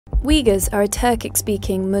Uyghurs are a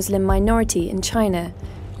Turkic-speaking Muslim minority in China,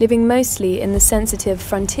 living mostly in the sensitive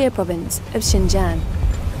frontier province of Xinjiang.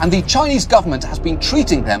 And the Chinese government has been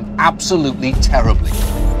treating them absolutely terribly.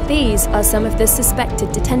 These are some of the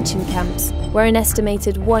suspected detention camps where an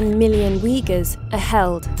estimated 1 million Uyghurs are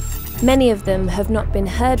held. Many of them have not been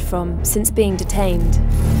heard from since being detained.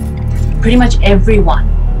 Pretty much everyone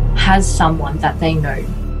has someone that they know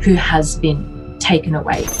who has been taken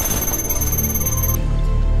away.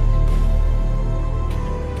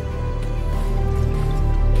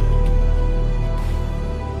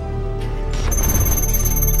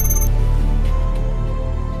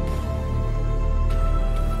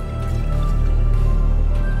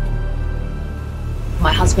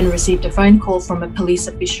 My husband received a phone call from a police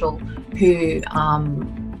official who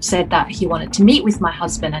said that he wanted to meet with my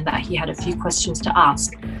husband and that he had a few questions to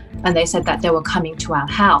ask. And they said that they were coming to our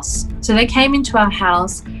house. So they came into our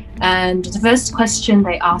house, and the first question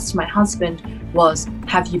they asked my husband was,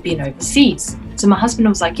 "Have you been overseas?" So my husband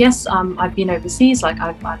was like, "Yes, I've been overseas, like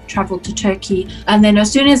I've traveled to Turkey." And then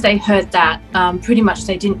as soon as they heard that, pretty much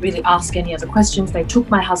they didn't really ask any other questions. They took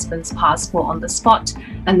my husband's passport on the spot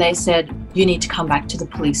and they said, "You need to come back to the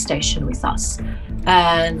police station with us."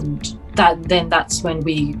 And that's when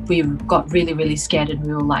we got really scared, and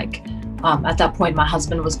we were like, at that point my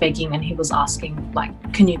husband was begging and he was asking, like,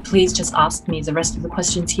 "Can you please just ask me the rest of the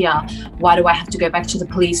questions here? Why do I have to go back to the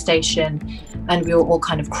police station?" And we were all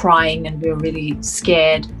kind of crying and we were really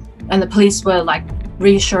scared. And the police were like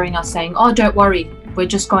reassuring us, saying, "Oh, don't worry, we're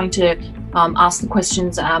just going to ask the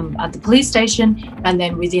questions at the police station, and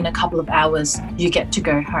then within a couple of hours you get to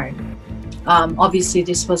go home." Obviously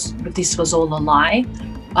this was all a lie.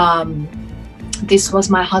 This was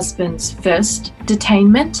my husband's first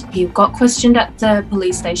detainment. He got questioned at the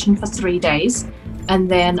police station for 3 days, and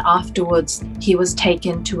then afterwards he was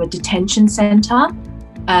taken to a detention center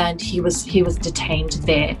and he was detained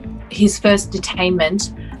there. His first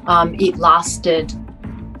detainment, it lasted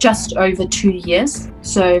just over 2 years.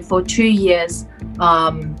 So for 2 years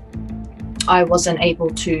I wasn't able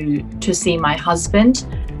to see my husband.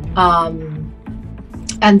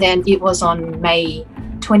 And then it was on May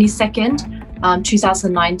 22nd,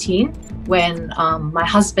 2019, when my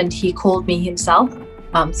husband, he called me himself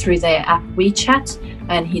through their app WeChat,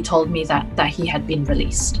 and he told me that he had been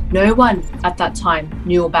released. No one at that time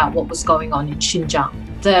knew about what was going on in Xinjiang.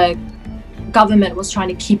 The government was trying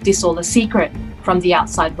to keep this all a secret from the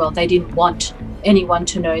outside world. They didn't want anyone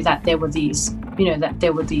to know that there were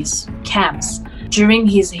these camps. During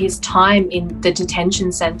his time in the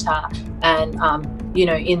detention center and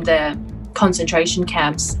in the concentration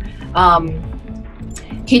camps,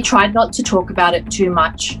 he tried not to talk about it too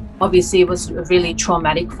much. Obviously it was really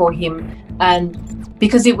traumatic for him, and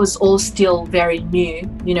because it was all still very new,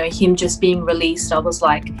 him just being released, I was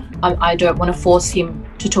like, I don't want to force him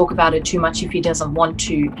to talk about it too much if he doesn't want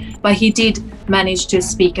to. But he did manage to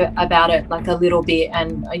speak about it like a little bit,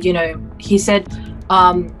 and he said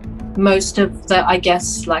most of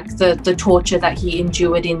the torture that he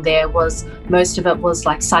endured in there most of it was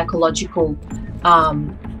like psychological,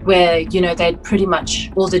 where they'd pretty much,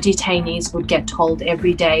 all the detainees would get told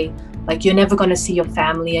every day, like, "You're never going to see your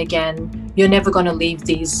family again, you're never going to leave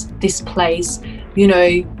this place,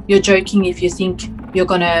 you're joking if you think you're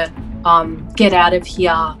going to get out of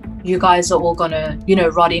here. You guys are all going to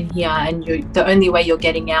rot in here, and the only way you're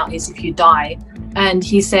getting out is if you die." And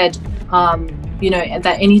he said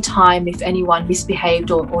that any time if anyone misbehaved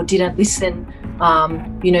or didn't listen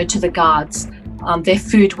to the guards, their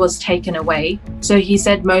food was taken away. So he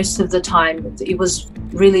said most of the time it was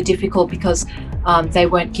really difficult because they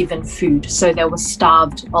weren't given food, so they were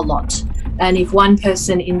starved a lot. And if one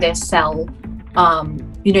person in their cell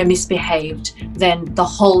misbehaved, then the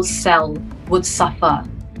whole cell would suffer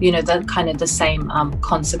the same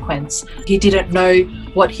consequence. He didn't know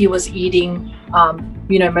what he was eating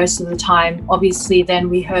most of the time. Obviously then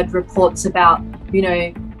we heard reports about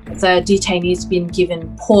the detainees being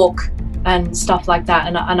given pork and stuff like that,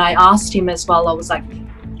 and I asked him as well, I was like,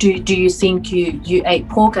 do you think you ate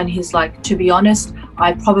pork? And he's like, "To be honest,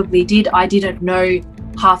 I probably did. I didn't know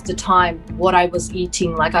half the time what I was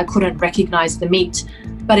eating, like I couldn't recognize the meat."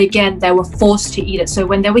 But again, they were forced to eat it. So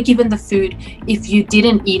when they were given the food, if you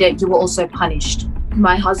didn't eat it, you were also punished.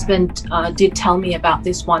 My husband did tell me about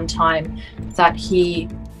this one time that he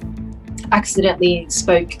accidentally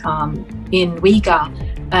spoke in Uyghur,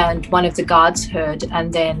 and one of the guards heard,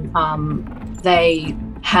 and then they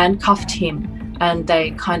handcuffed him and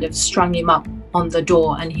they kind of strung him up on the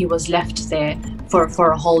door, and he was left there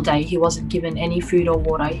for a whole day. He wasn't given any food or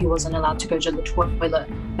water. He wasn't allowed to go to the toilet.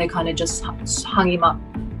 They kind of just hung him up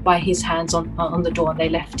by his hands on the door, and they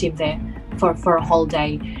left him there for a whole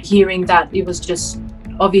day. Hearing that, it was just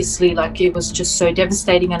obviously like, it was just so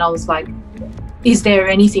devastating. And I was like, is there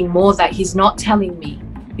anything more that he's not telling me?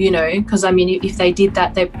 You know, because I mean, if they did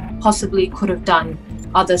that, they possibly could have done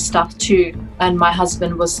other stuff too. And my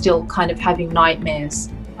husband was still kind of having nightmares,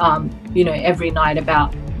 you know, every night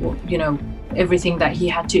about, you know, everything that he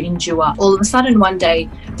had to endure. All of a sudden one day,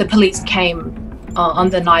 the police came on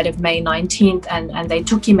the night of May 19th and they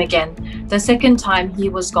took him again. The second time he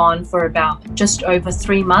was gone for about just over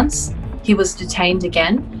 3 months. He was detained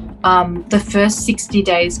again. The first 60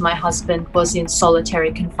 days my husband was in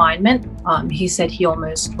solitary confinement. He said he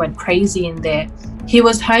almost went crazy in there. He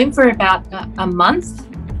was home for about a month,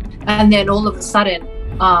 and then all of a sudden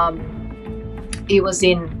it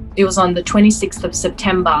was on the 26th of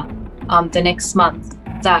September, the next month,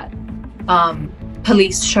 that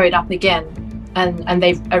police showed up again, and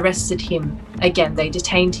they've arrested him again. They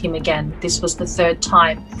detained him again. This was the third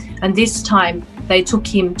time, and this time they took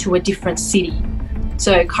him to a different city.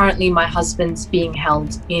 So currently my husband's being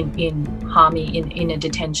held in Hami in a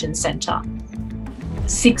detention center.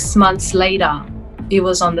 6 months later, it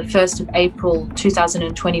was on the 1st of April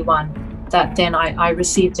 2021 that then I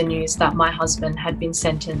received the news that my husband had been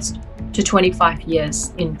sentenced to 25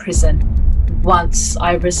 years in prison. Once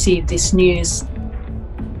I received this news,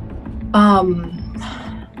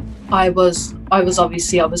 I was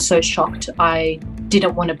so shocked. I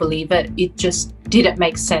didn't want to believe it. It just didn't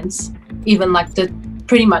make sense. Even like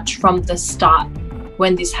pretty much from the start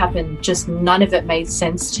when this happened, just none of it made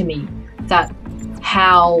sense to me. That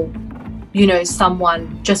how, you know,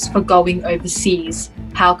 someone just for going overseas,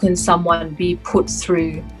 how can someone be put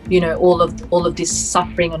through, you know, all of this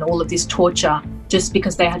suffering and all of this torture just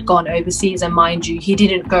because they had gone overseas? And mind you, he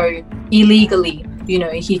didn't go illegally. You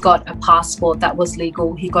know, he got a passport that was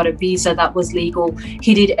legal. He got a visa that was legal.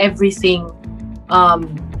 He did everything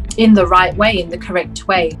in the right way, in the correct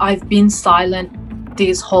way. I've been silent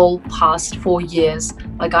this whole past 4 years.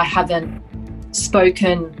 Like, I haven't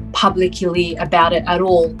spoken publicly about it at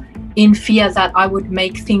all, in fear that I would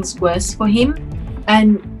make things worse for him.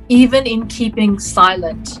 And even in keeping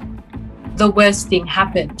silent, the worst thing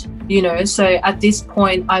happened, you know. So at this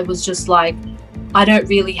point, I was just like, I don't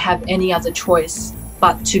really have any other choice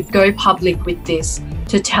but to go public with this,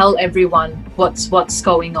 to tell everyone what's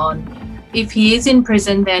going on. If he is in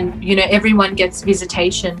prison, then, you know, everyone gets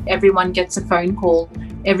visitation, everyone gets a phone call,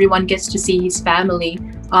 everyone gets to see his family.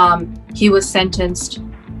 He was sentenced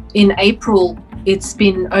in April. It's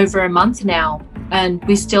been over a month now, and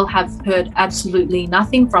we still have heard absolutely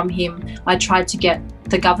nothing from him. I tried to get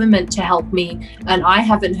the government to help me, and I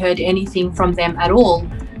haven't heard anything from them at all.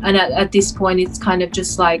 And at this point, it's kind of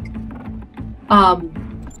just like,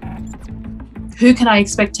 who can I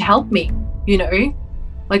expect to help me, you know?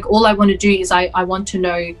 Like, all I want to do is I want to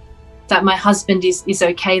know that my husband is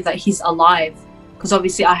okay, that he's alive, because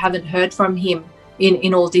obviously I haven't heard from him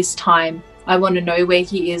in all this time. I want to know where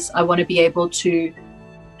he is. I want to be able to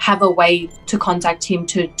have a way to contact him,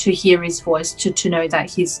 to hear his voice, to know that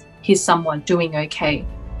he's someone doing okay.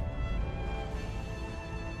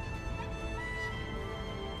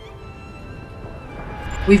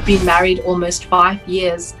 We've been married almost 5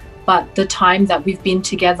 years, but the time that we've been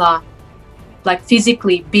together, like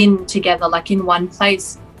physically been together, like in one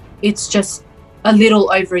place, it's just a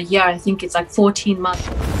little over a year. I think it's like 14 months.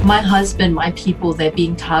 My husband, my people, they're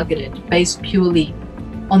being targeted based purely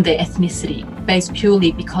on their ethnicity, based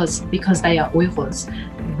purely because they are Uyghurs.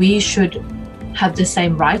 We should have the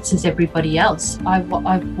same rights as everybody else. I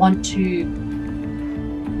want to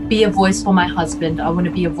be a voice for my husband. I want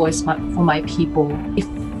to be a voice for my people. If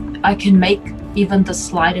I can make even the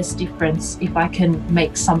slightest difference, if I can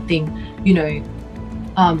make something, you know,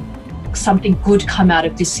 something good come out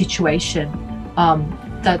of this situation,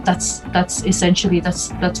 that's essentially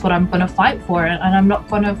that's what I'm going to fight for, and I'm not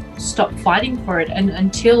going to stop fighting for it, and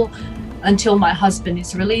until my husband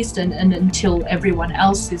is released, and until everyone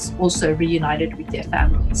else is also reunited with their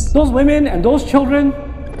families. Those women and those children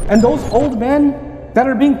and those old men that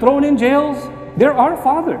are being thrown in jails, they're our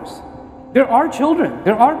fathers. They're our children.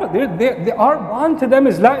 Our bond to them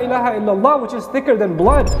is La ilaha illallah, which is thicker than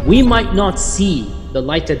blood. We might not see the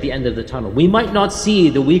light at the end of the tunnel. We might not see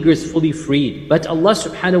the Uyghurs fully freed, but Allah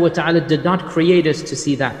subhanahu wa ta'ala did not create us to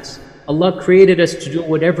see that. Allah created us to do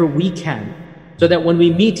whatever we can, so that when we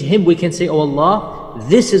meet Him, we can say, oh Allah,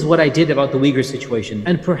 this is what I did about the Uyghur situation.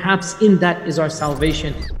 And perhaps in that is our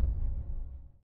salvation.